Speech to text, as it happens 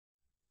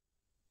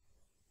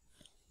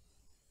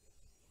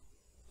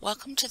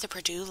Welcome to the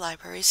Purdue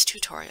Library's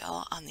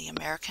tutorial on the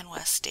American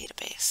West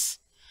database.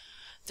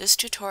 This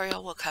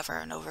tutorial will cover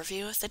an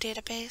overview of the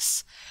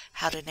database,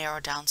 how to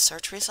narrow down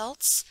search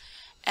results,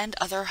 and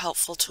other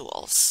helpful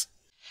tools.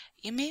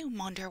 You may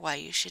wonder why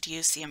you should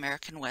use the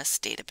American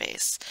West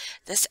database.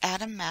 This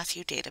Adam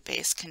Matthew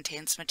database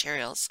contains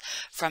materials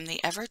from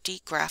the Everett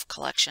D Graff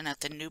collection at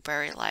the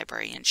Newberry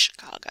Library in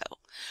Chicago.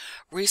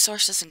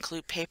 Resources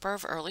include paper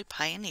of early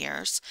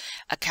pioneers,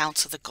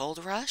 accounts of the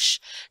gold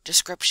rush,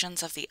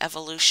 descriptions of the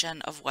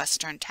evolution of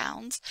western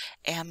towns,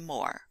 and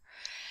more.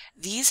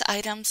 These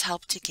items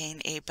help to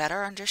gain a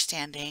better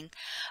understanding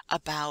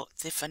about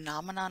the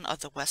phenomenon of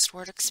the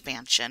westward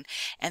expansion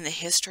and the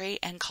history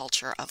and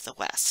culture of the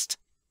West.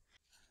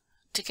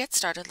 To get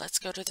started, let's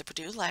go to the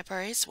Purdue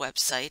Library's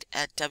website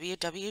at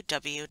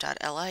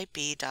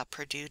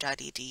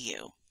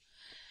www.lib.purdue.edu.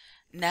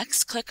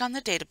 Next, click on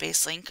the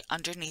database link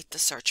underneath the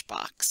search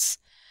box.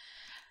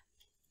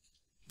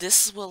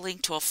 This will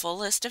link to a full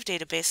list of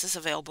databases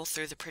available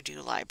through the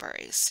Purdue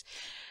Libraries.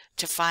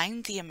 To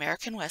find the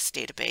American West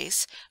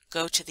database,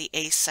 go to the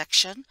A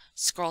section,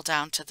 scroll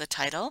down to the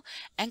title,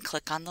 and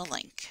click on the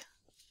link.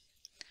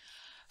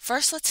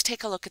 First, let's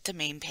take a look at the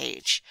main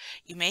page.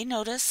 You may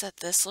notice that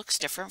this looks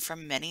different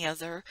from many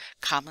other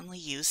commonly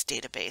used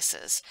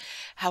databases.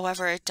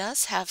 However, it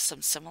does have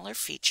some similar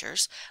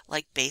features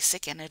like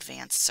basic and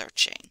advanced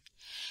searching.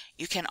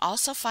 You can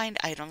also find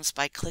items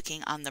by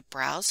clicking on the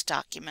Browse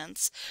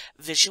Documents,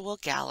 Visual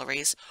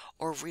Galleries,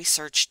 or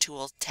Research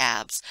Tool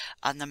tabs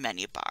on the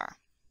menu bar.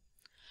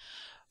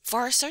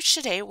 For our search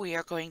today, we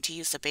are going to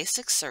use the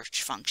basic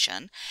search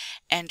function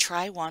and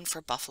try one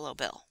for Buffalo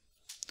Bill.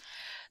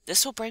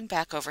 This will bring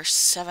back over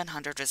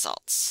 700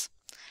 results.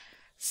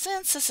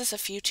 Since this is a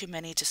few too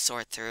many to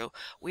sort through,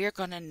 we are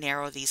going to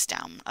narrow these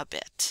down a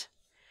bit.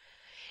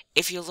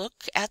 If you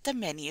look at the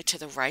menu to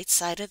the right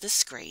side of the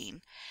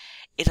screen,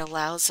 it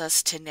allows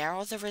us to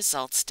narrow the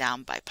results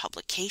down by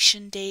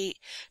publication date,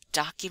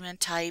 document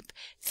type,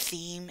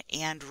 theme,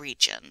 and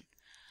region.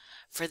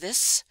 For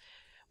this,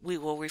 we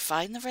will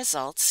refine the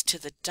results to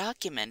the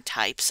document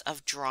types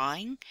of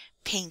drawing,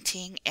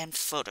 painting, and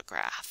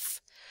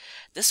photograph.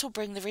 This will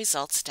bring the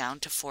results down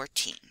to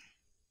 14.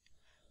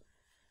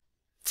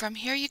 From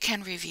here you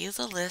can review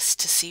the list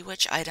to see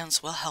which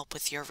items will help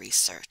with your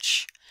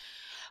research.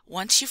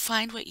 Once you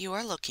find what you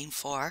are looking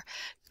for,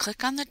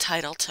 click on the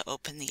title to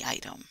open the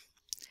item.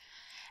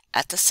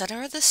 At the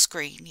center of the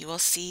screen you will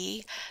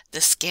see the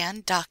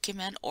scanned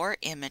document or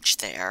image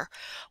there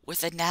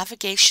with a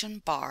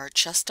navigation bar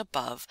just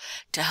above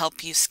to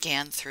help you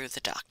scan through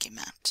the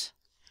document.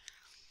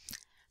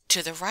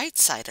 To the right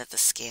side of the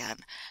scan,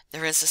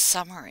 there is a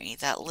summary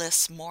that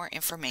lists more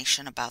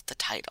information about the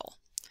title.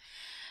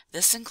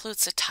 This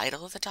includes the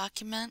title of the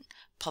document,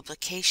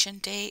 publication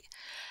date,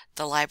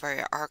 the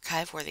library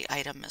archive where the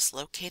item is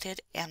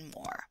located, and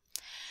more.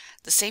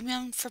 The same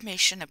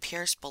information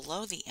appears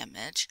below the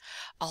image,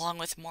 along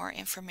with more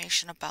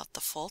information about the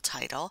full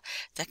title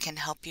that can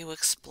help you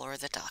explore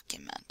the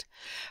document.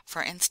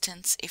 For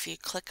instance, if you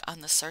click on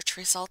the Search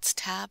Results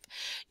tab,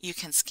 you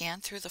can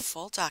scan through the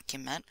full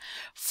document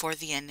for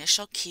the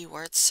initial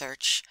keyword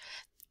search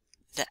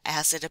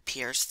as it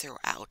appears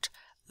throughout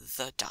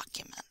the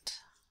document.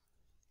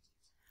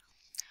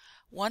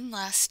 One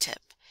last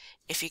tip.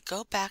 If you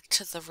go back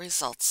to the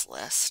results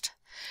list,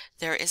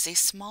 there is a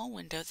small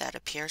window that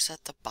appears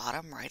at the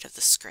bottom right of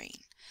the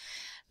screen.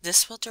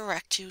 This will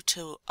direct you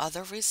to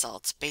other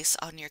results based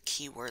on your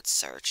keyword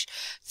search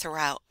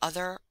throughout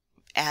other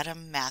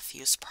Adam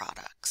Matthews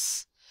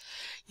products.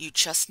 You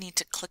just need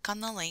to click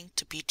on the link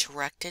to be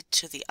directed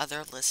to the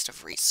other list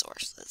of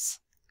resources.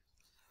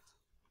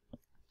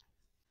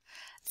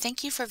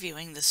 Thank you for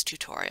viewing this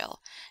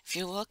tutorial. If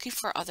you're looking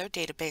for other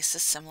databases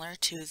similar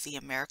to the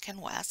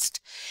American West,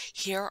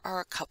 here are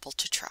a couple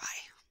to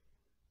try.